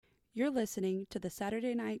You're listening to the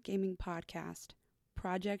Saturday Night Gaming Podcast,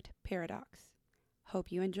 Project Paradox.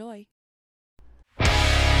 Hope you enjoy.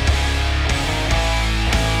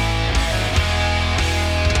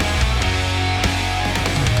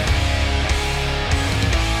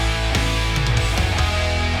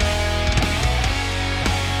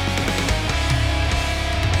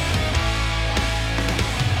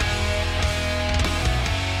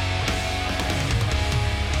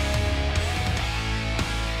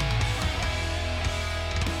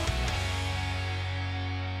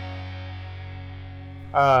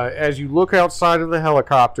 As you look outside of the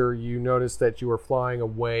helicopter, you notice that you are flying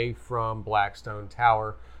away from Blackstone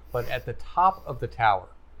Tower, but at the top of the tower,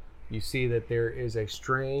 you see that there is a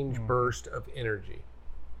strange burst of energy.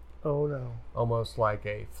 Oh no. Almost like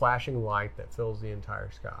a flashing light that fills the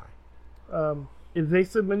entire sky.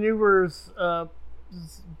 Evasive maneuvers. Oh,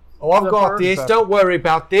 I've got this. Don't worry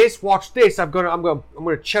about this. Watch this. I'm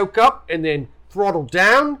gonna choke up and then throttle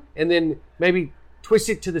down and then maybe twist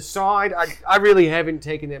it to the side. I really haven't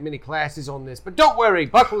taken that many classes on this, but don't worry.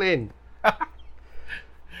 Buckle in.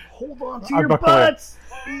 Hold on to your butts.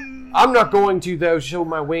 I'm not going to, though, show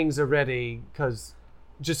my wings are ready, because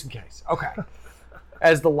just in case. Okay.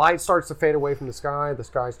 As the light starts to fade away from the sky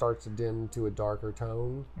starts to dim to a darker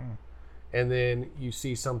tone. And then you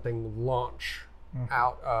see something launch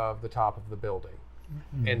out of the top of the building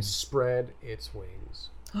and spread its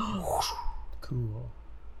wings. Cool.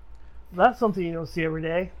 That's something you don't see every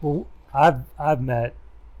day. Well, I've met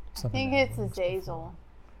I something. think it's Azazel.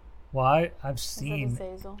 Why? I've Is seen that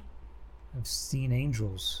Azazel?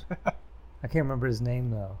 angels. I can't remember his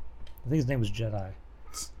name though. I think his name was Jedi.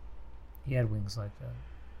 He had wings like that.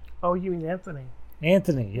 Oh, you mean Anthony?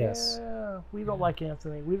 Anthony, yes. Yeah, we don't like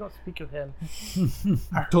Anthony. We don't speak of him.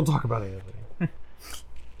 Don't talk about Anthony.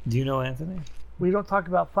 Do you know Anthony? We don't talk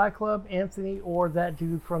about Fight Club, Anthony, or that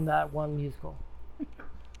dude from that one musical.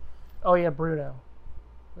 Oh yeah, Bruno.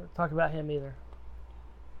 We don't talk about him either.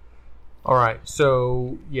 All right,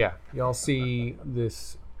 so yeah, y'all see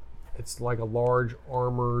this. It's like a large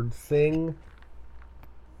armored thing,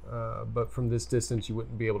 but from this distance you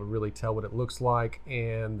wouldn't be able to really tell what it looks like,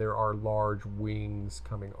 and there are large wings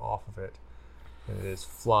coming off of it, and it is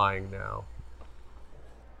flying now.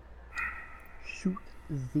 Shoot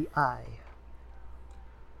the eye.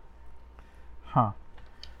 Huh.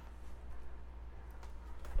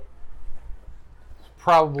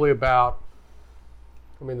 Probably about,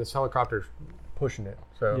 this helicopter's pushing it,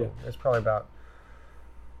 so it's probably about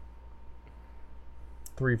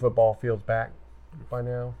 3 football fields back by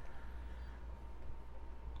now.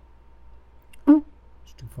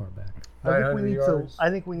 It's too far back. I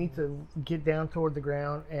think we need to get down toward the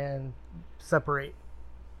ground and separate.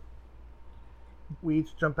 We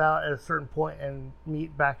each jump out at a certain point and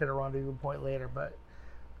meet back at a rendezvous point later, but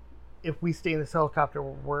if we stay in this helicopter,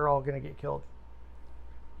 we're all going to get killed.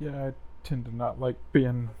 Yeah, I tend to not like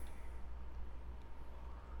being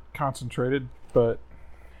concentrated, but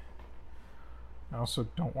I also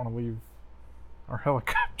don't want to leave our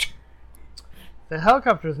helicopter. The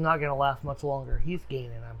helicopter is not going to last much longer. He's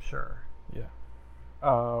gaining, I'm sure. Yeah.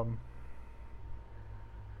 Gonna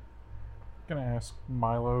ask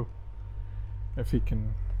Milo if he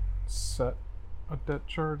can set a debt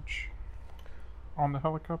charge on the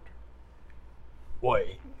helicopter.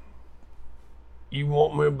 Wait. You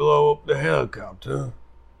want me to blow up the helicopter?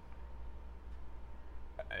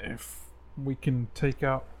 If we can take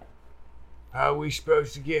out... How are we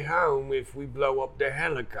supposed to get home if we blow up the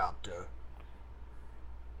helicopter?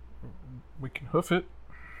 We can hoof it.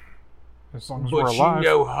 As long as we're alive. But you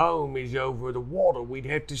know home is over the water. We'd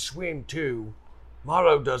have to swim too.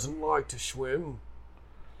 Marlo doesn't like to swim.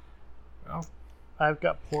 Well, I've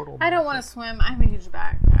got portal. I don't want to swim. I have a huge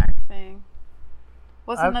backpack thing.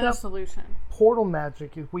 What's I've another got solution? Portal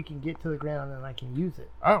magic if we can get to the ground and I can use it.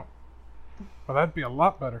 oh. Well, that'd be a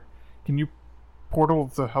lot better. Can you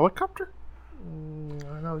portal the helicopter?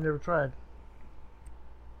 I know, I've never tried.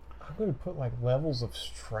 I'm going to put levels of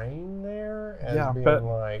strain there as being but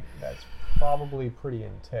that's probably pretty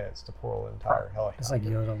intense to portal an entire helicopter. It's like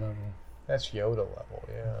Yoda level. That's Yoda level,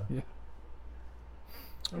 yeah.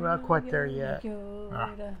 We're not quite there yet.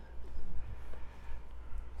 Yoda.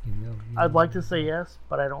 I'd like to say yes,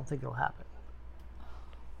 but I don't think it'll happen.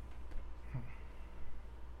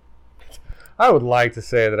 I would like to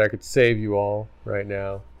say that I could save you all right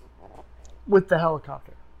now. With the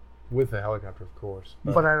helicopter. With the helicopter, of course.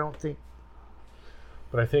 But I don't think...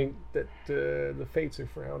 But I think that the fates are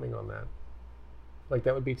frowning on that.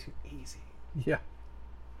 That would be too easy. Yeah.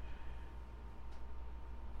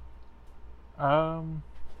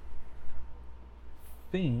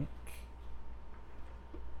 think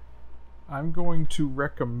I'm going to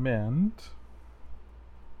recommend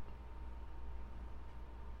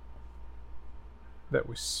that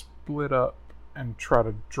we split up and try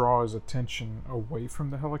to draw his attention away from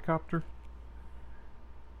the helicopter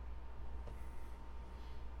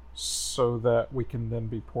so that we can then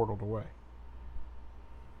be portaled away.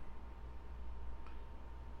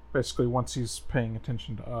 Basically, once he's paying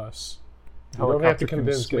attention to us, the You don't have to helicopter can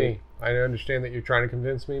convince escape. me. I understand that you're trying to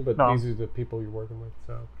convince me, but No. these are the people you're working with.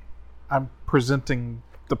 So I'm presenting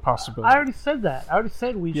the possibility. I already said that. I already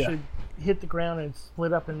said we Yeah. should hit the ground and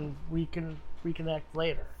split up and we can reconnect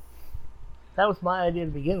later. That was my idea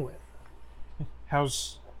to begin with.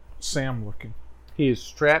 How's Sam looking? he is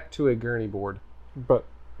strapped to a gurney board. But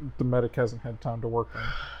the medic hasn't had time to work on it.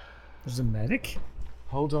 There's a medic?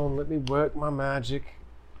 Hold on, let me work my magic.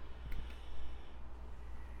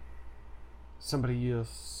 Somebody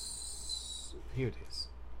else. Here it is.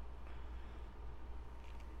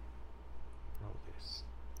 Roll this.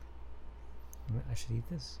 I should eat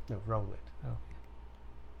this? No, roll it.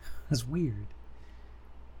 That's weird.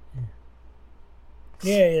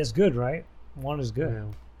 Yeah, it's good, right? One is good.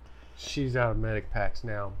 Well, she's out of medic packs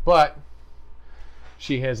now, but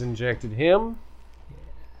she has injected him.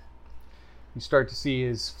 You start to see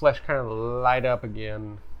his flesh kind of light up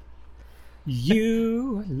again.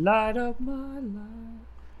 You light up my life.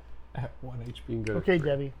 At 1 HP. You can go to Okay, 3.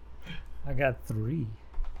 Debbie. I got 3.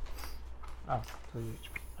 Oh, 3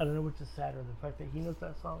 HP. I don't know which is sadder, the fact that he knows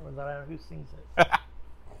that song or that I know who sings it.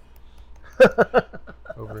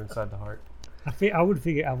 Over inside the heart. I would have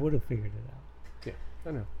figured it out. Yeah,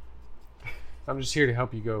 I know. I'm just here to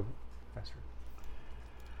help you go faster.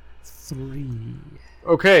 3.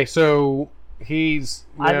 Okay, so he's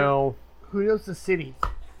I now. Who knows the city?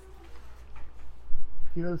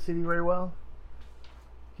 Do you know the city very well?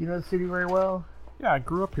 Do you know the city very well? Yeah, I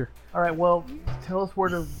grew up here. All right. Well, tell us where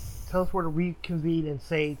to reconvene in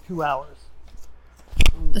say 2 hours.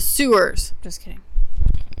 The sewers. Just kidding.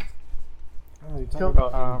 I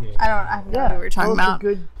have no idea what you're talking tell us a about.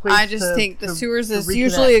 good place I just to- think the to- sewers to is reconnect.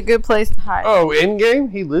 usually a good place to hide. Oh, in game?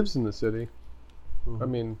 He lives in the city. I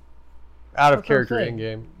mean, out of That's what I'm character saying. in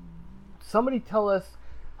game. Somebody tell us.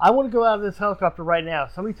 I want to go out of this helicopter right now.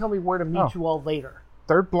 Somebody tell me where to meet Oh. you all later.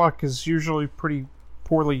 Third block is usually pretty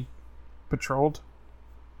poorly patrolled.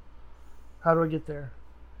 How do I get there?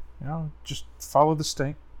 You know, just follow the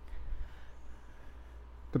stink.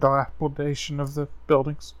 The dilapidation of the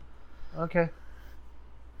buildings. Okay.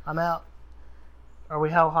 I'm out.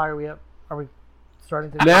 How high are we up? Are we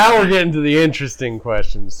starting to... Now we're getting to the interesting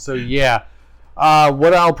questions. So, yeah.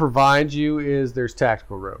 What I'll provide you is there's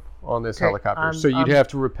tactical rope on this Okay, helicopter. So you'd I'm- have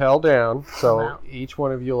to rappel down. I'm So out. each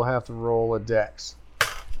one of you will have to roll a dex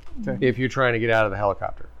Okay. if you're trying to get out of the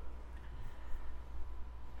helicopter.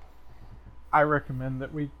 I recommend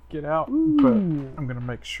that we get out, but I'm going to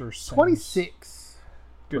make sure Sam's 26.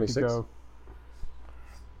 good 26? to go.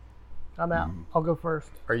 I'm out. I'll go first.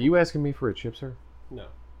 Are you asking me for a chip, sir? No,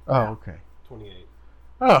 Oh, okay. 28.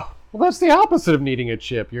 Oh, well, that's the opposite of needing a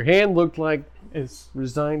chip. Your hand looked like Is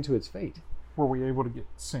resigned to its fate. were we able to get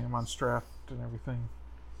Sam unstrapped and everything?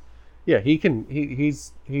 Yeah, he can.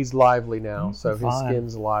 He's lively now, so his fine.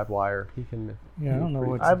 skin's a live wire. He can. Yeah, I don't know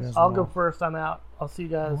what you guys I'll go want. first. I'm out. I'll see you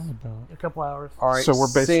guys On about in a couple hours. All right. So we're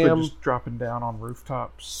basically Sam, just dropping down on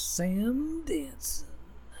rooftops. Sam Danson.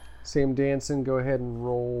 Sam Danson, go ahead and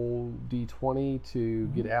roll d20 to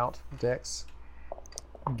get out. Dex.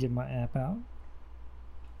 Get my app out.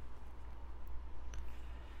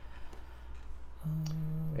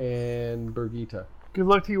 And Birgitta. Good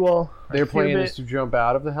luck to you all. Their See you in a plan bit. is to jump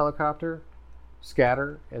out of the helicopter,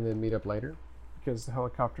 scatter, and then meet up later. Because the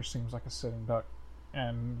helicopter seems like a sitting duck,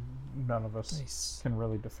 and none of us Nice. can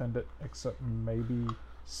really defend it except maybe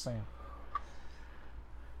Sam.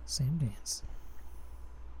 Sam Danson.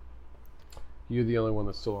 You're the only one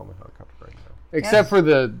that's still on the helicopter right now, except for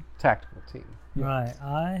the tactical team. Yeah. Right.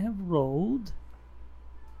 I have rolled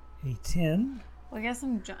a 10. Well, I guess he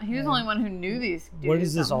was the only one who knew these dudes. What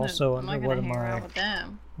is this I'm also I'm not under? gonna What am hang I- around with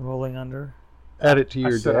them. Rolling under. Add it to I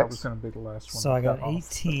your said I was dex. going to be the last one. So I got off.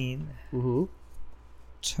 18 Mm-hmm.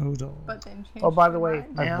 total. But then changed Oh, by the their way,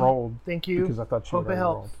 mind. I ma'am, rolled thank you. because I thought you Hope had it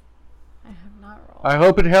already helps. I have not rolled. I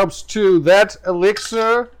hope it helps too. That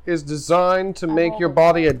elixir is designed to make your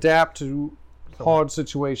body adapt to hard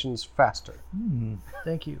situations faster. Hmm.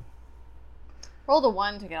 Thank you. Rolled a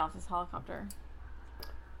 1 to get off this helicopter.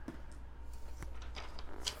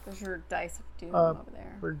 There's your dice of doom over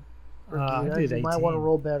there. I You did might want to 18.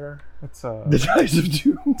 roll better. It's The dice of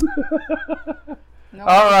doom. No,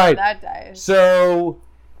 All right. that dice. So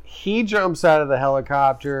he jumps out of the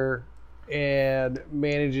helicopter and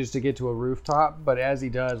manages to get to a rooftop. But as he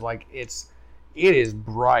does, like it is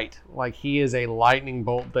bright. Like he is a lightning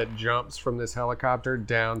bolt that jumps from this helicopter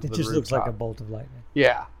down to It the just rooftop. looks like a bolt of lightning.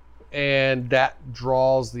 Yeah. And that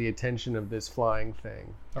draws the attention of this flying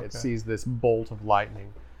thing. Okay. It sees this bolt of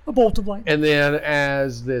lightning. A bolt of lightning. And then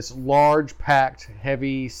as this large, packed,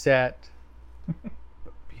 heavy set,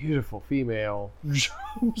 beautiful female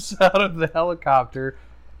jumps out of the helicopter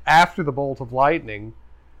after the bolt of lightning,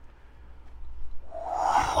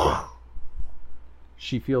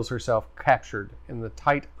 she feels herself captured in the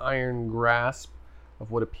tight iron grasp of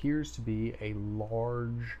what appears to be a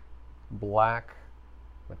large, black,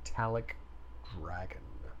 metallic dragon.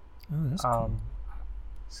 Oh, that's cool.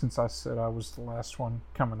 Since I said I was the last one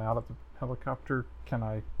coming out of the helicopter, can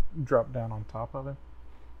I drop down on top of him?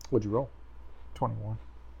 What'd you roll? 21.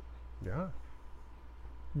 Yeah.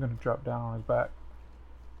 I'm going to drop down on his back.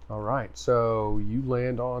 All right. So you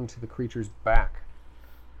land onto the creature's back.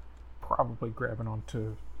 Probably grabbing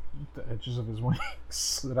onto the edges of his wings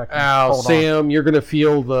so that I can Ow, hold on. Sam, you're going to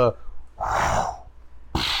feel the...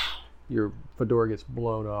 Your fedora gets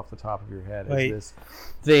blown off the top of your head Wait. as this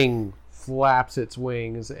thing flaps its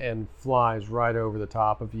wings and flies right over the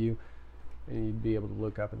top of you. And you'd be able to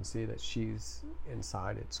look up and see that she's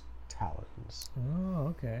inside its talons. Oh,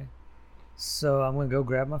 okay. So I'm gonna go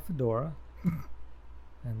grab my fedora,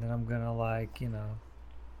 and then I'm gonna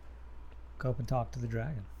go up and talk to the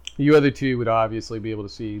dragon. You other two would obviously be able to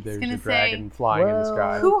see there's gonna a dragon say, flying in the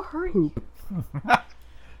sky. Who hurt you?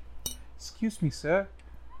 Excuse me, sir.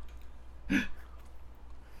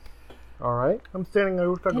 All right. I'm standing on the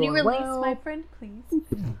rooftop Can you going, release well, my friend, please?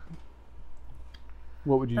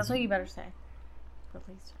 What would you That's do? what you better say.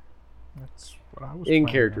 Release her. That's what I was In planning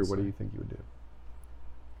character, on what do saying. you think you would do?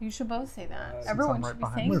 You should both say that. Since Everyone I'm right should be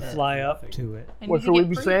behind saying I'm you. gonna it. fly up to it. And What you should we can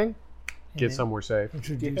be get saying? and Get then somewhere safe.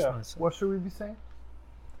 Introduce Yeah. myself. What should we be saying?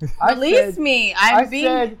 Release me. I'm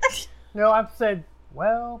being. I've said,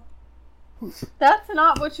 well, That's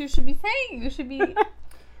not what you should be saying. You should be saying.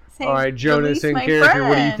 All right, Jonas, "Release in my character,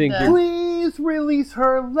 what do you think friend." please release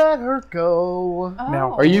her, let her go. Oh,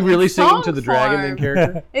 Now- Are you in really singing song to the dragon in form.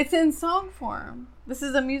 character? It's in song form. This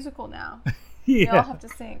is a musical now. We all Yeah. have to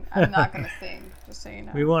sing. I'm not going to sing, just so you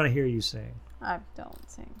know. We want to hear you sing. I don't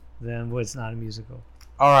sing. Then what's not a musical?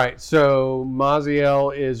 All right, so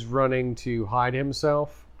Maziel is running to hide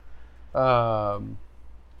himself. That's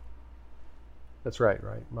right,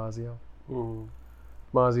 Maziel?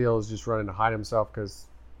 Maziel is just running to hide himself because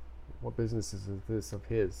what business is this of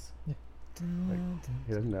his? He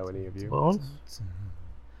doesn't know any of you. Bones?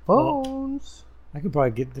 Well, Bones? I could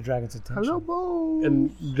probably get the dragon's attention. Hello, Bones.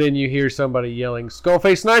 And then you hear somebody yelling,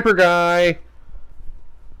 "Skullface sniper guy!"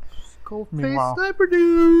 Skullface Meanwhile- sniper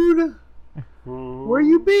dude. Where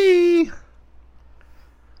you be?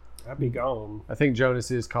 I'd be gone. I think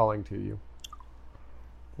Jonas is calling to you.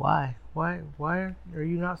 Why? Why are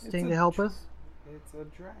you not staying to help us? It's a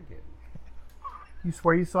dragon. You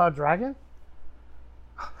swear you saw a dragon?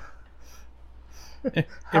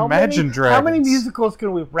 Imagine dragons. How many musicals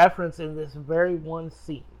can we reference in this very one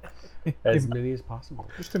scene? As many as possible.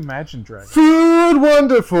 Just imagine dragons. Food,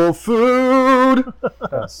 wonderful food!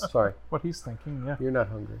 Sorry, What he's thinking, yeah. you're not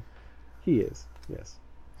hungry. He is, yes.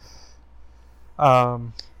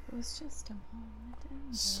 It was just a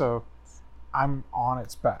moment. So I'm on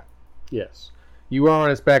its back. Yes. You are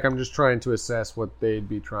on its back. I'm just trying to assess what they'd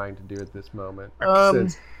be trying to do at this moment.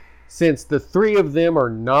 Since the three of them are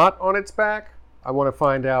not on its back, I want to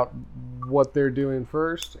find out what they're doing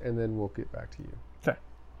first, and then we'll get back to you.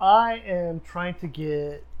 I am trying to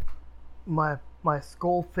get my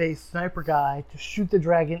skull face sniper guy to shoot the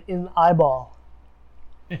dragon in the eyeball.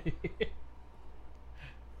 It's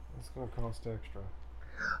gonna cost extra.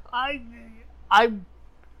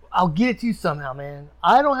 I'll get it to you somehow, man.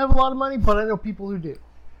 I don't have a lot of money, but I know people who do.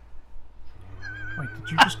 Wait, did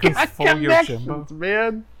you just go full Yojimbo?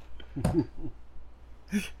 Man.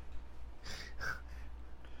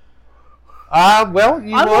 Well,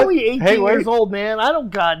 you I'm know what? only 18 Hey, wait. years old, man. I don't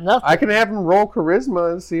got nothing. I can have him roll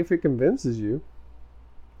charisma and see if it convinces you.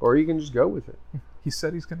 Or you can just go with it. He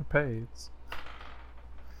said he's going to pay. It's...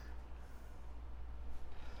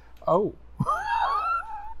 Oh.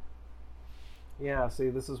 Yeah, see,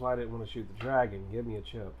 this is why I didn't want to shoot the dragon. Give me a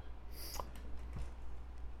chip.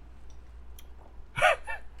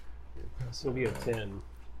 This will be a 10.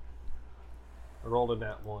 I rolled a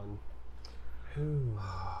nat 1.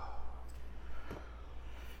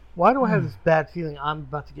 Why do I have this bad feeling I'm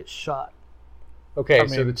about to get shot? Okay, I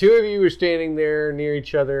so mean- the two of you are standing there near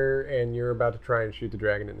each other, and you're about to try and shoot the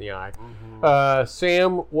dragon in the eye.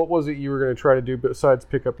 Sam, what was it you were going to try to do besides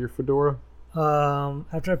pick up your fedora?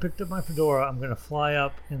 After I picked up my fedora, I'm gonna fly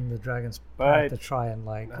up in the dragon's path to try and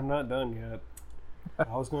I'm not done yet.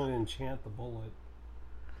 I was going to enchant the bullet.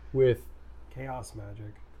 With Chaos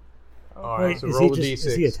magic. all Wait, right, so is roll he the just,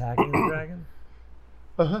 is he d6. attacking the dragon?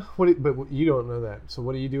 But you don't know that. So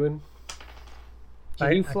what are you doing?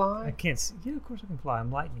 Can you fly? I can't see. Yeah, of course I can fly.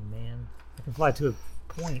 I'm lightning, man. I can fly to a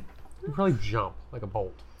point. You can probably jump like a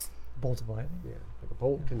bolt. Bolt of lightning. Yeah, like a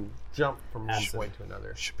bolt can jump from one point to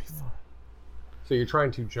another. Should be fun. So you're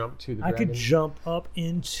trying to jump to the I dragon? could jump up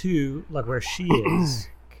into like where she is.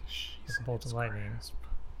 with a bolt of lightning.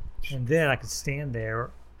 And then I could stand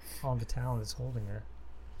there on the talon that's holding her.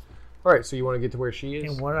 All right, so you want to get to where she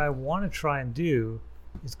is? And what I want to try and do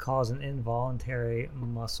is cause an involuntary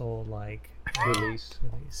muscle Release.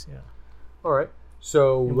 release. Yeah. All right,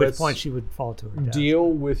 so At which let's point she would fall to her death.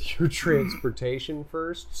 deal with your transportation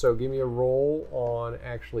first. So give me a roll on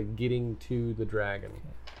actually getting to the dragon.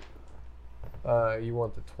 You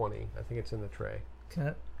want the 20. I think it's in the tray. Can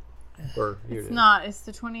I- Or here it It's is. not. It's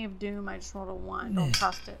the 20 of doom. I just rolled a 1. Don't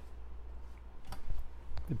trust it.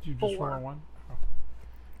 Did you just 4. roll one?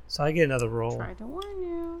 So I get another roll. Tried to warn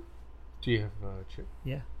you. Do you have a chip?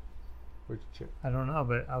 Yeah. Where's the chip? I don't know,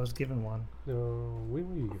 but I was given one. No, when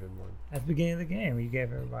were you given one? At the beginning of the game, you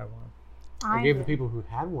gave everybody one. I gave the did. people who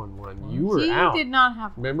had one. You were He out. did not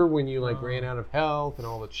have one. Remember when you ran out of health and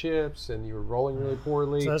all the chips and you were rolling really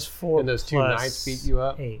poorly? So that's 4 and those two plus knights beat you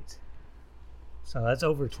up? 8. So that's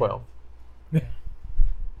over 10. 12. Yeah.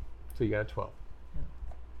 So you got a 12.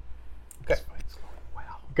 Okay.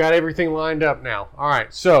 Got everything lined up now. All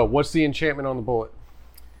right. So what's the enchantment on the bullet?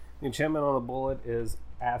 The enchantment on the bullet is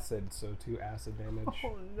acid, so 2 acid damage.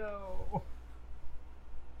 Oh no.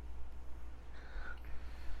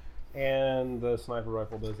 And the sniper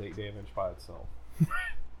rifle does 8 damage by itself.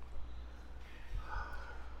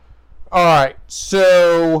 All right.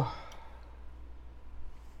 So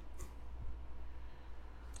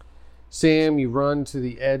Sam, you run to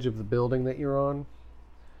the edge of the building that you're on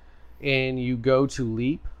and you go to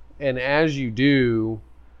leap. And as you do,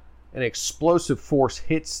 an explosive force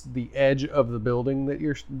hits the edge of the building that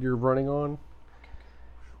you're running on.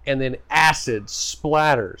 And then acid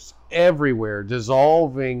splatters everywhere,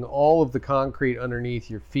 dissolving all of the concrete underneath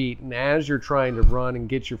your feet. And as you're trying to run and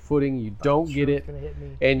get your footing, you don't get it. It's gonna hit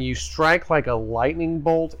me. And you strike like a lightning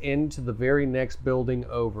bolt into the very next building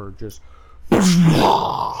over. Just.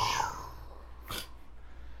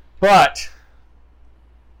 But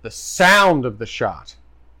the sound of the shot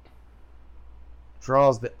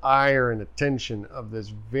draws the ire and attention of this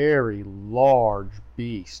very large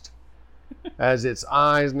beast. As its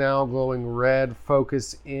eyes, now glowing red,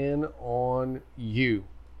 focus in on you,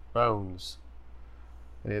 Bones.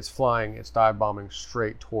 And it's flying, it's dive bombing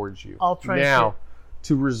straight towards you. I'll try and now,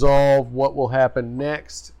 to resolve what will happen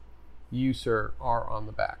next, you, sir, are on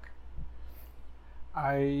the back.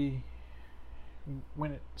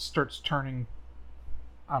 When it starts turning,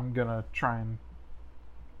 I'm gonna try and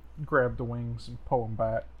grab the wings and pull them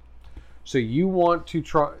back. So you want to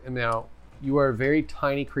try. Now, you are a very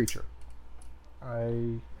tiny creature.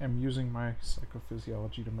 I am using my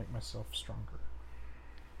psychophysiology to make myself stronger.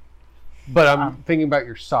 But I'm thinking about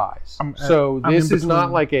your size. I'm This in is not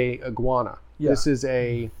between. like a iguana. Yeah. This is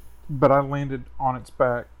a But I landed on its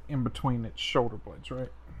back in between its shoulder blades, right?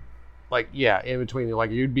 in between.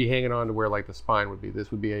 Like you'd be hanging on to where like the spine would be. This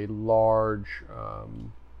would be a large.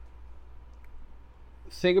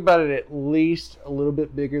 Think about it at least a little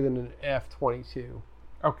bit bigger than an F-22.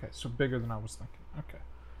 Okay, so bigger than I was thinking. Okay.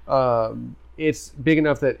 It's big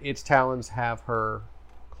enough that its talons have her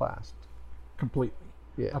clasped. Completely.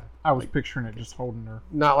 Yeah. I was picturing it just holding her.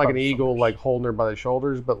 Not like by an the eagle, shoulders. like holding her by the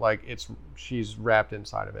shoulders, but like she's wrapped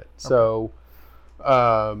inside of it. So,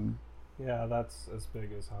 Yeah, that's as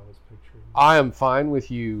big as I was picturing. I am fine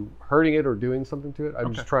with you hurting it or doing something to it. I'm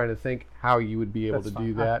Okay. just trying to think how you would be able That's to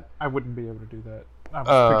do fine. that. I wouldn't be able to do that. I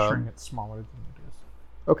was picturing it smaller than it is.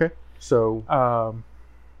 Okay. So,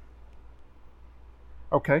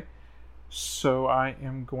 Okay. So I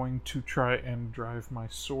am going to try and drive my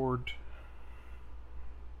sword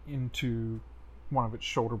into one of its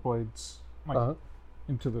shoulder blades,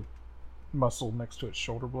 into the muscle next to its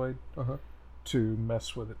shoulder blade, to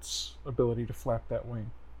mess with its ability to flap that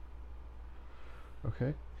wing.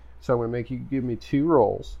 okay. So I'm going to make you give me 2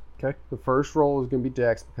 rolls. Okay. The first roll is going to be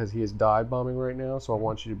Dex because he is dive bombing right now. So I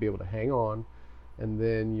want you to be able to hang on, and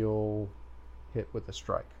then you'll hit with a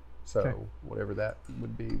strike. So Okay. whatever that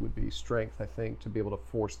would be strength, I think, to be able to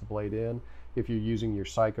force the blade in. If you're using your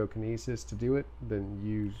psychokinesis to do it, then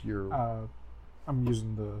use your I'm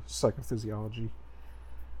using the psychophysiology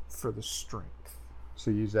for the strength. So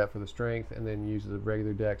use that for the strength, and then use the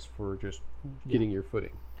regular dex for just getting your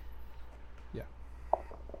footing.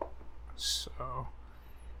 So,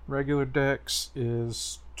 regular dex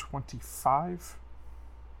is 25.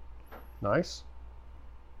 Nice.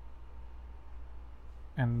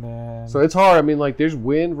 And then... So it's hard. I mean, like, there's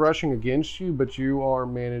wind rushing against you, but you are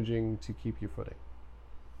managing to keep your footing.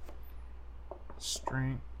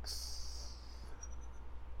 Strength.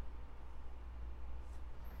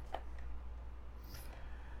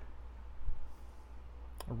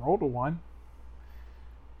 I rolled a 1.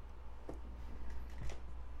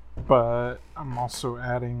 But I'm also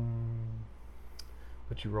adding...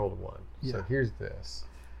 But you rolled a 1. Yeah. So here's this.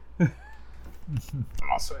 I'm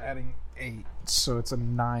also adding 8, so it's a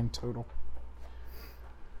 9 total.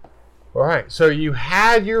 All right. So you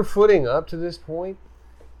had your footing up to this point.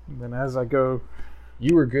 And then as I go...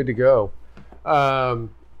 You were good to go.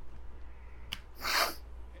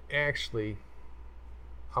 Actually,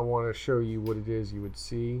 I want to show you what it is you would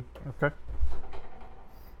see. Okay.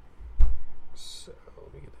 So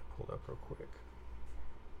let me get that pulled up real quick.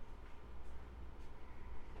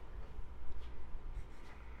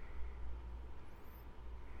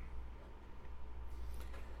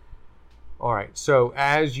 All right, so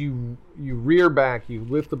as you rear back, you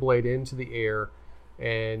lift the blade into the air,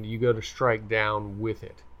 and you go to strike down with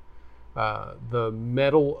it. The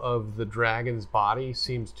metal of the dragon's body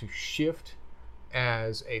seems to shift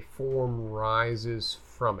as a form rises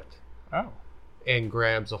from it Oh. and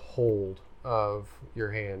grabs a hold of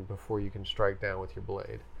your hand before you can strike down with your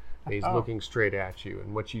blade. And he's looking straight at you,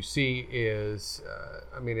 and what you see is,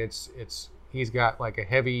 he's got like a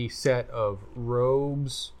heavy set of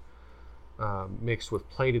robes mixed with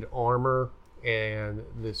plated armor and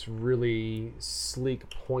this really sleek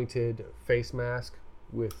pointed face mask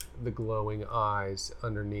with the glowing eyes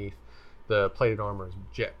underneath. The plated armor is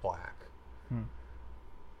jet black.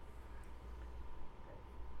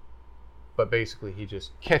 But basically he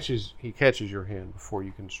just catches your hand before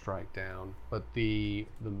you can strike down. But the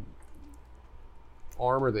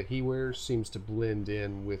armor that he wears seems to blend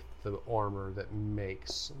in with the armor that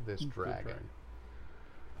makes this dragon.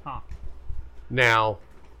 Huh. Now,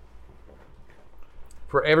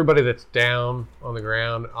 for everybody that's down on the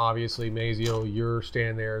ground, obviously, Maziel, you're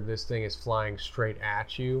standing there. This thing is flying straight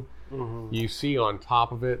at you. Mm-hmm. You see on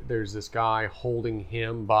top of it, there's this guy holding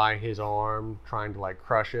him by his arm, trying to like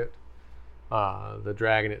crush it. The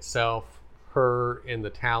dragon itself, her in the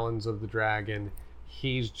talons of the dragon,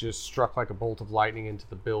 he's just struck like a bolt of lightning into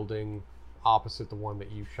the building opposite the one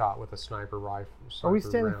that you shot with a sniper rifle. Are we sniper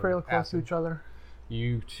standing round fairly close to acid. each other?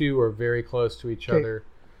 You two are very close to each Okay. other.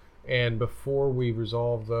 And before we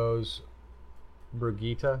resolve those,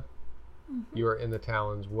 Brigitte, you are in the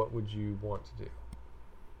talons. What would you want to do?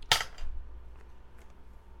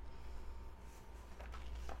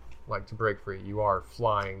 Like to break free. You are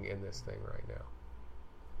flying in this thing right now.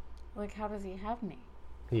 Like, how does he have me?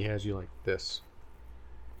 He has you like this.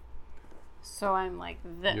 So I'm like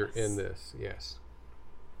this. You're in this, yes.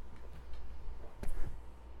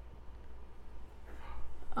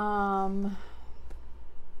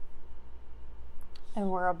 And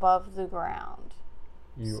we're above the ground.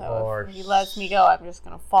 You so are if he lets me go, I'm just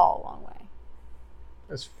gonna fall a long way.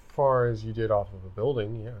 as far as you did off of a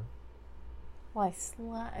building, yeah. Well, I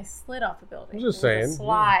slid off a building. I'm just There was saying, a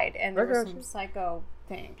slide, and there I was got some you. psycho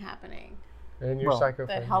thing happening And your Well, psycho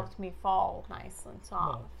that friend, helped me fall nice and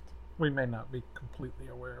soft. We may not be completely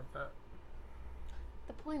aware of that.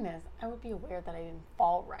 The point is, I would be aware that I didn't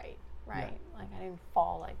fall right? Like I didn't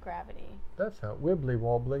fall like gravity. That's how wibbly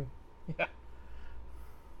wobbly. Yeah.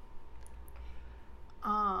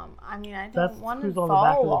 I mean, I That's don't want to who's fall on the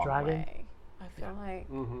back of the all dragon? way. I feel like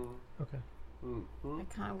Mm-hmm. Okay. Mm-hmm. I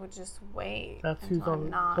kind of would just wait. That's until who's I'm on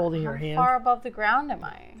not. holding How your hand? far above the ground am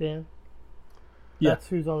I? Dan? Yeah. That's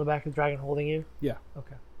who's on the back of the dragon holding you? Yeah.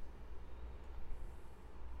 Okay.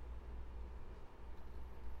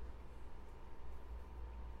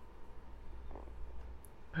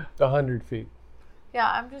 A 100 feet. Yeah,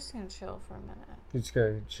 I'm just gonna chill for a minute. You're just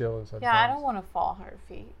gonna chill inside. Yeah, the I house? don't want to fall 100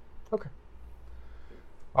 feet. Okay.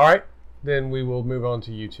 All right. Then we will move on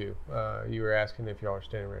to you two. You were asking if y'all are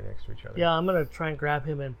standing right next to each other. Yeah, I'm going to try and grab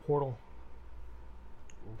him in portal.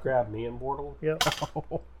 Grab me and Bortle. Yep.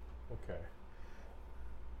 Okay.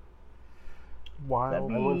 Wild. That'd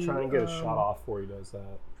be- I'm gonna try and get a shot off before he does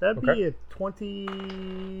that. That'd Okay. be a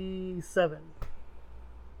 27.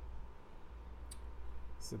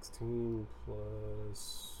 16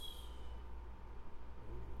 plus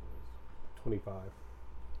 25.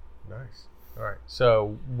 Nice. All right.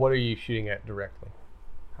 So, what are you shooting at directly?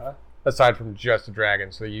 Huh? Aside from just a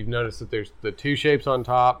dragon. So, you've noticed that there's the two shapes on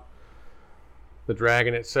top. The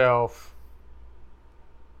dragon itself,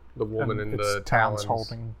 the woman And in its the talons talons.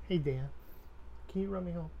 holding. Hey Dan, can you run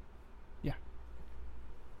me home?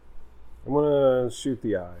 I'm gonna shoot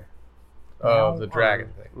the eye. Of Now the dragon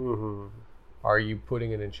thing. Mm-hmm. Are you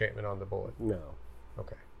putting an enchantment on the bullet? No.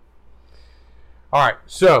 Okay. All right.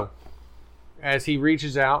 So, as he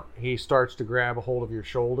reaches out, he starts to grab a hold of your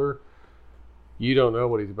shoulder. You don't know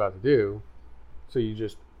what he's about to do, so you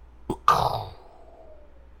just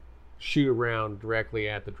shoot around directly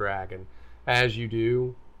at the dragon. As you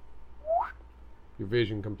do, your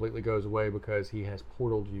vision completely goes away because he has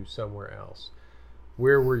portaled you somewhere else.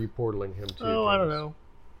 Where were you portaling him to? Oh, I don't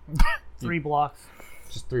James? know. 3 blocks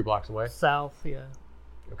Just 3 blocks away? south. Yeah.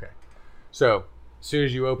 Okay. So, as soon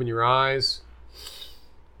as you open your eyes,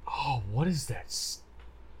 oh, what is that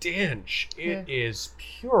stench? It is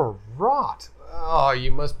pure rot. Oh,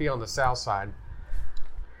 you must be on the south side.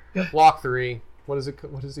 Block 3. What is it?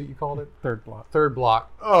 What is it you called it? Third block. Third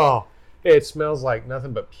block. Oh, it smells like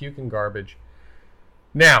nothing but puke and garbage.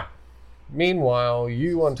 Now, meanwhile,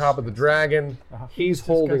 you on top of the dragon, he's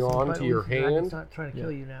holding on to your Dragon's hand, not trying to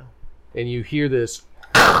kill you now. and you hear this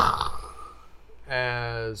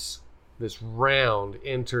as this round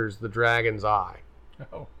enters the dragon's eye,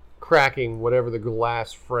 Oh. cracking whatever the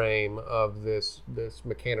glass frame of this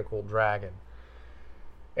mechanical dragon.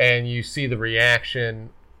 And you see the reaction,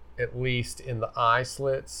 at least in the eye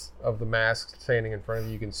slits of the mask standing in front of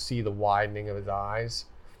you. You can see the widening of his eyes,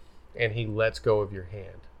 and he lets go of your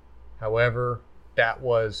hand. However, that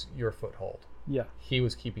was your foothold. Yeah. He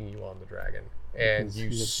was keeping you on the dragon, and Because you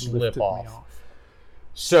he had slip lifted me off.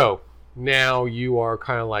 So now you are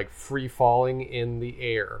kind of like free falling in the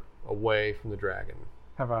air away from the dragon.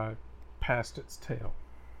 Have I passed its tail?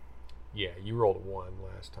 Yeah, you rolled a 1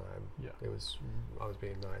 last time. Yeah. I was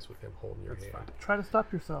being nice with him holding your hand. Try to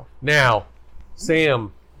stop yourself. Now,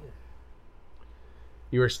 Sam,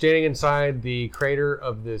 you are standing inside the crater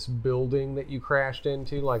of this building that you crashed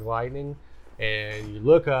into like lightning, and you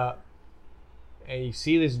look up and you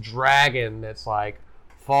see this dragon that's like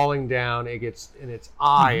falling down. It gets, and its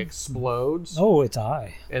eye explodes, Oh, it's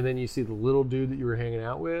I. and then you see the little dude that you were hanging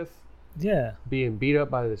out with Yeah. being beat up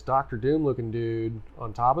by this Dr. Doom looking dude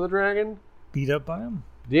on top of the dragon. Beat up by him?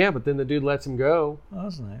 Yeah, but then the dude lets him go. Oh,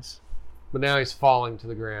 that's nice. But now he's falling to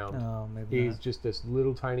the ground. Oh, maybe He's not. just this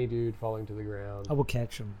little tiny dude falling to the ground. I will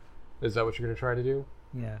catch him. Is that what you're going to try to do?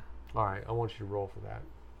 Yeah. All right, I want you to roll for that.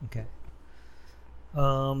 Okay.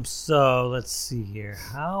 So let's see here.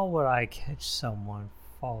 How would I catch someone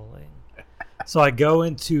falling? So I go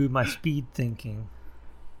into my speed thinking,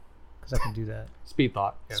 because I can do that. Speed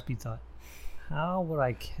thought. Yeah. Speed thought. How would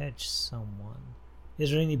I catch someone?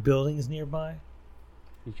 Is there any buildings nearby?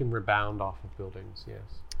 You can rebound off of buildings, yes.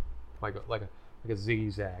 Like a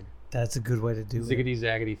ziggy zag. That's a good way to do it. Ziggity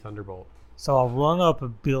zaggity thunderbolt. So I'll run up a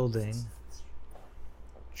building,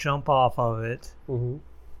 jump off of it, Mm-hmm.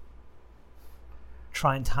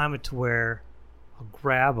 try and time it to where I'll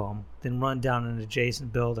grab him, then run down an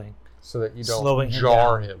adjacent building. So that you don't Slowing him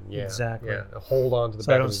jar down. him. Yeah. Exactly. Yeah. Hold on to the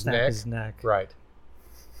So I back don't of his snap neck. his neck. Right.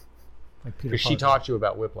 Like Peter Because she Parker. taught you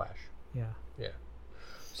about whiplash. Yeah. Yeah.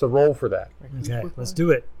 So roll for that. Okay, let's do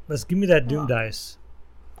it. Let's give me that Doom dice.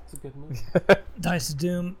 That's a good move. Dice of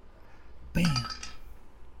Doom. Bam.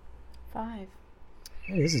 5.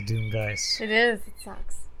 It is a Doom dice. It is. It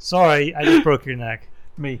sucks. Sorry, I just broke your neck.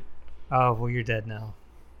 Me. Oh, well, you're dead now.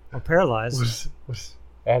 Or paralyzed.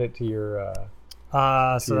 Add it to your... So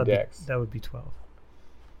your that'd dex. that would be 12.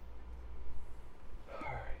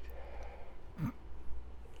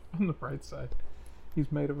 On the bright side,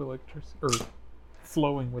 he's made of electricity, or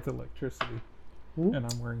flowing with electricity, and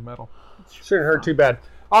I'm wearing metal. Shouldn't hurt too bad.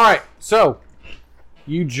 All right, so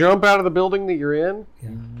you jump out of the building that you're in,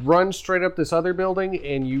 you run straight up this other building,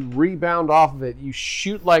 and you rebound off of it. You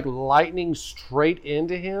shoot like lightning straight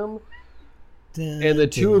into him, and the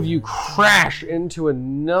two of you crash into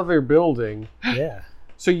another building. Yeah.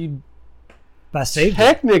 So you But I saved it,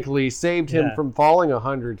 technically saved him Yeah. from falling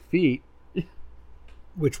 100 feet.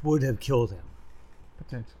 which would have killed him,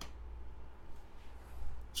 Potential.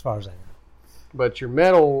 as far as I know. But your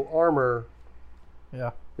metal armor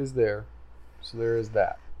Yeah. is there. So there is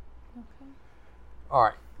that. Okay. All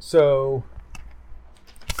right. So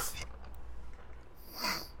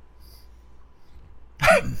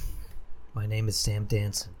My name is Sam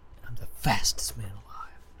Danson. I'm the fastest man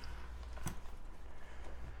alive.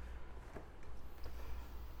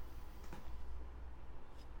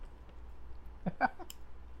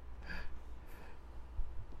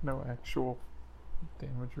 No actual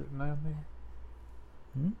damage written down there.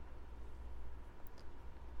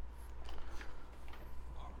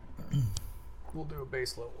 we'll do a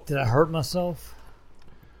base level. Did I hurt myself?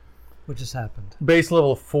 What just happened? Base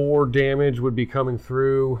level 4 damage would be coming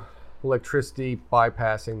through electricity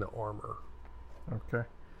bypassing the armor. Okay.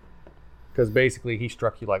 Because basically he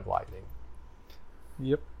struck you like lightning.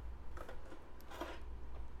 Yep.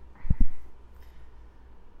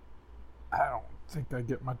 I don't think I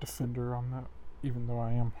get my defender on that, even though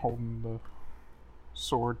I am holding the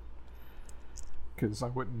sword. Because I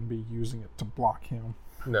wouldn't be using it to block him.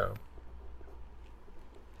 No.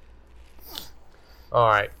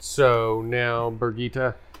 Alright, so now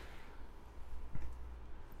Birgitta,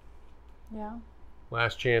 Yeah.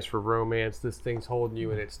 last chance for romance. This thing's holding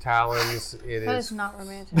you in its talons. That is not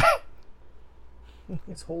romantic.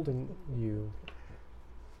 It's holding you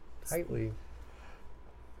tightly.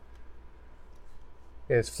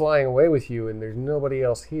 And it's flying away with you, and there's nobody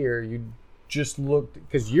else here. You just looked,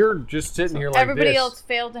 because you're just sitting here like Everybody this. else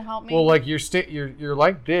failed to help me. Well, like you're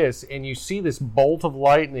like this, and you see this bolt of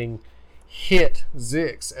lightning hit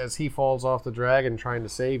Zix as he falls off the dragon trying to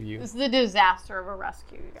save you. This is the disaster of a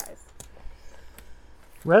rescue, you guys.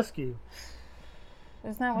 Rescue.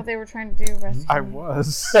 Isn't that what they were trying to do? Rescue? I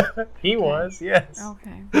was. He was, yes.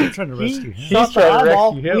 Okay. I'm trying to rescue him. Shot the trying to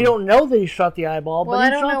eyeball. rescue him. We don't know that he shot the eyeball, Well, but he I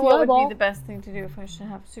don't shot know the what eyeball. would be the best thing to do, if I should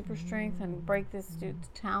have super strength and break this dude's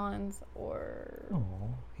talons, or...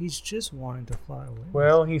 Oh, he's just wanting to fly away.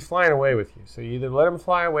 Well, he's flying away with you, so you either let him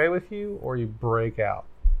fly away with you or you break out.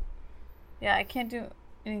 Yeah, I can't do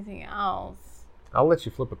anything else. I'll let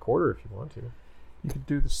you flip a quarter if you want to. You could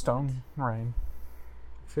do the stone rain.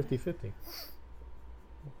 50-50.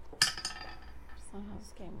 That's not how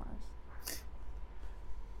this game works.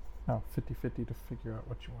 No, 50-50 to figure out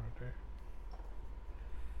what you want to do.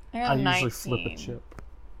 I I got usually 19 flip a chip.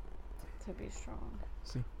 to be strong.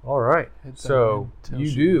 See? All right, Head so down until you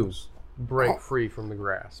she do moves. break free from the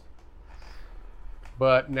grasp.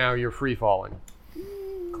 But now you're free falling.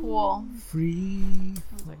 Cool. Free.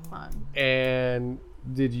 Sounds like fun. And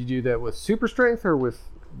did you do that with super strength or with,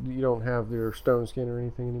 you don't have your stone skin or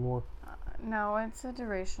anything anymore? No, it's a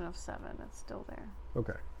duration of 7. It's still there.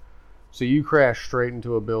 Okay. So you crash straight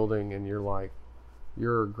into a building and you're like,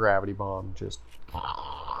 your gravity bomb just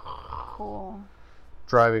Cool.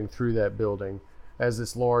 driving through that building. As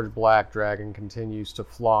this large black dragon continues to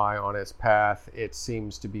fly on its path, it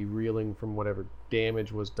seems to be reeling from whatever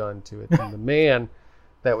damage was done to it. And the man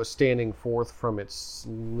that was standing forth from its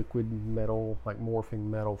liquid metal, like morphing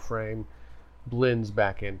metal frame, blends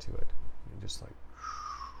back into it. And just like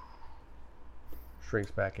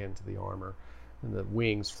shrinks back into the armor. And the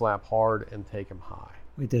wings flap hard and take him high.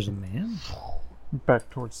 Wait, there's a man? Back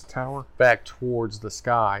towards the tower. Back towards the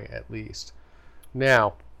sky, at least.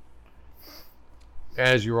 Now,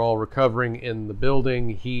 as you're all recovering in the building,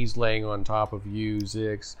 he's laying on top of you,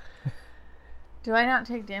 Zix. Do I not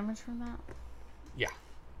take damage from that? Yeah.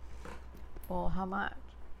 Well, how much?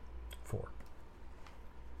 4.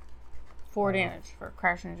 4 damage for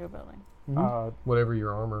crashing into a building. Whatever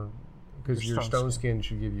your armor, because Your your stone stone skin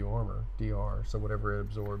should give you armor, DR, so whatever it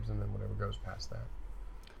absorbs and then whatever goes past that.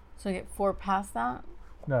 So I get 4 past that?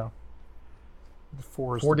 No. The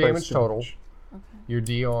 4 is 4 the base damage total. Okay. Your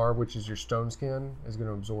DR, which is your stone skin, is going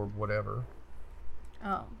to absorb whatever.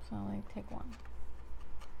 Oh, so I like take 1.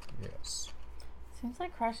 Yes. Seems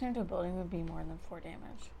like crashing into a building would be more than 4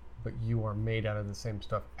 damage. But you are made out of the same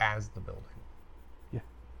stuff as the building.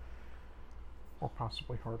 Or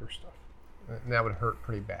possibly harder stuff. And that would hurt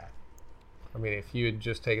pretty bad. I mean, if you had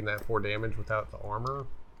just taken that 4 damage without the armor,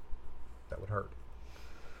 that would hurt.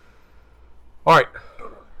 All right.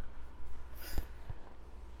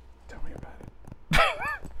 Tell me about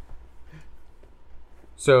it.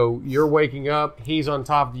 So you're waking up. He's on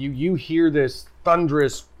top of you. You hear this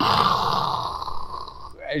thunderous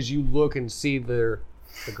as you look and see the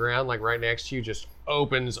ground, like right next to you, just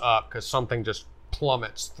opens up because something just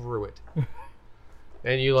plummets through it.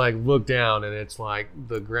 And you like look down, and it's like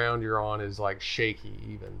the ground you're on is like shaky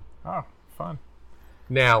even. Oh, fun.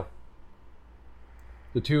 Now,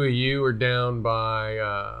 the two of you are down by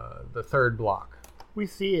the 3rd block. We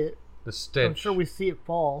see it. The stench. I'm sure we see it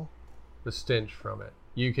fall. The stench from it.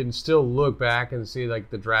 You can still look back and see like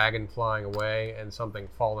the dragon flying away and something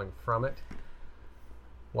falling from it.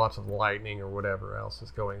 Lots of lightning or whatever else is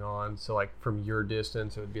going on. So like from your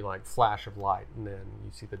distance, it would be like flash of light, and then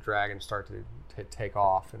you see the dragon start to take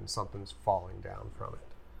off, and something's falling down from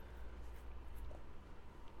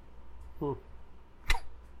it.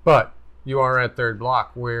 But you are at 3rd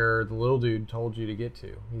block, where the little dude told you to get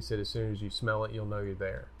to. He said as soon as you smell it, you'll know you're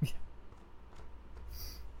there.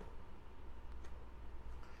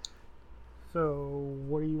 So,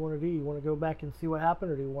 what do you want to do? You want to go back and see what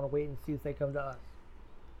happened, or do you want to wait and see if they come to us?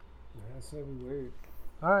 I said we wait.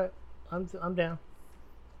 All right, I'm down.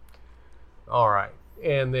 All right.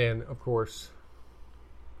 And then, of course,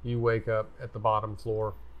 you wake up at the bottom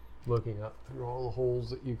floor, looking up through all the holes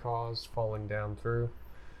that you caused, falling down through.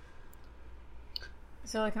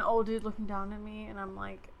 So like an old dude looking down at me, and I'm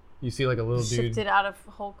like You see like a little dude. shifted out of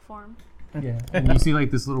Hulk form. Yeah. And you see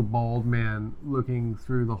like this little bald man looking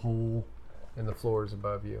through the hole in the floors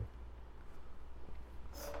above you.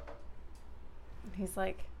 And he's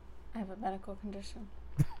like, I have a medical condition.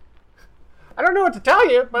 I don't know what to tell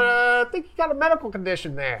you, but I think you got a medical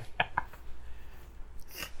condition there.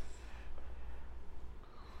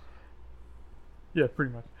 Yeah,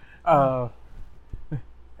 pretty much.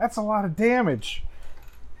 That's a lot of damage.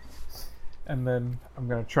 And then I'm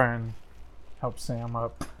gonna try and help Sam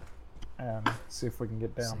up and see if we can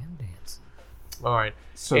get down. Sam dancing. All right.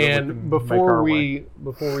 So that we and can make before our we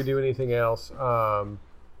way. do anything else,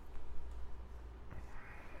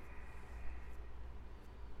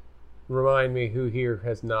 remind me who here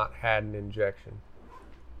has not had an injection.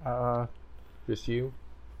 Just you?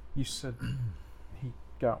 You said he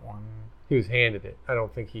got one. He was handed it. I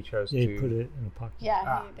don't think he chose Yeah, to. you put it in a pocket.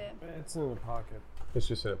 Yeah, he did. It's in the pocket. It's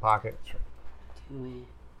just in a pocket.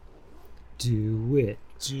 Do it.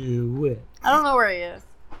 Do it. I don't know where he is.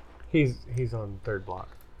 He's on third block.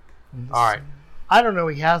 All right. I don't know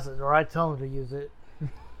he has it, or I tell him to use it.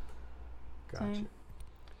 Gotcha. Same.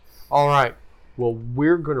 All right. Well,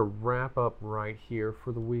 we're going to wrap up right here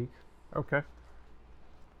for the week. Okay.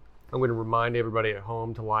 I'm going to remind everybody at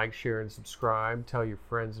home to like, share, and subscribe. Tell your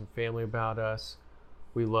friends and family about us.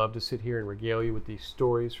 We love to sit here and regale you with these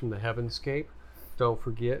stories from the Heavenscape. Don't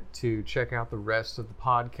forget to check out the rest of the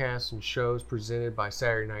podcasts and shows presented by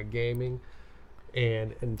Saturday Night Gaming.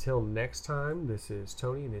 And until next time, this is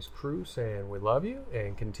Tony and his crew saying we love you,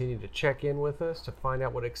 and continue to check in with us to find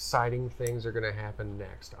out what exciting things are going to happen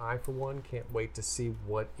next. I, for one, can't wait to see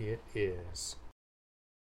what it is.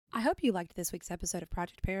 I hope you liked this week's episode of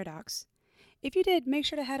Project Paradox. If you did, make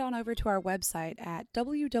sure to head on over to our website at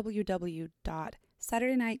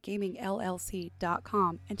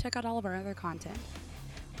www.SaturdayNightGamingLLC.com and check out all of our other content.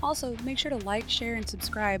 Also, make sure to like, share, and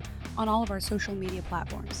subscribe on all of our social media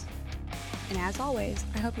platforms. And as always,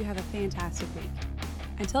 I hope you have a fantastic week.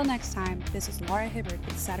 Until next time, this is Laura Hibbard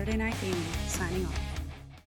with Saturday Night Gaming, signing off.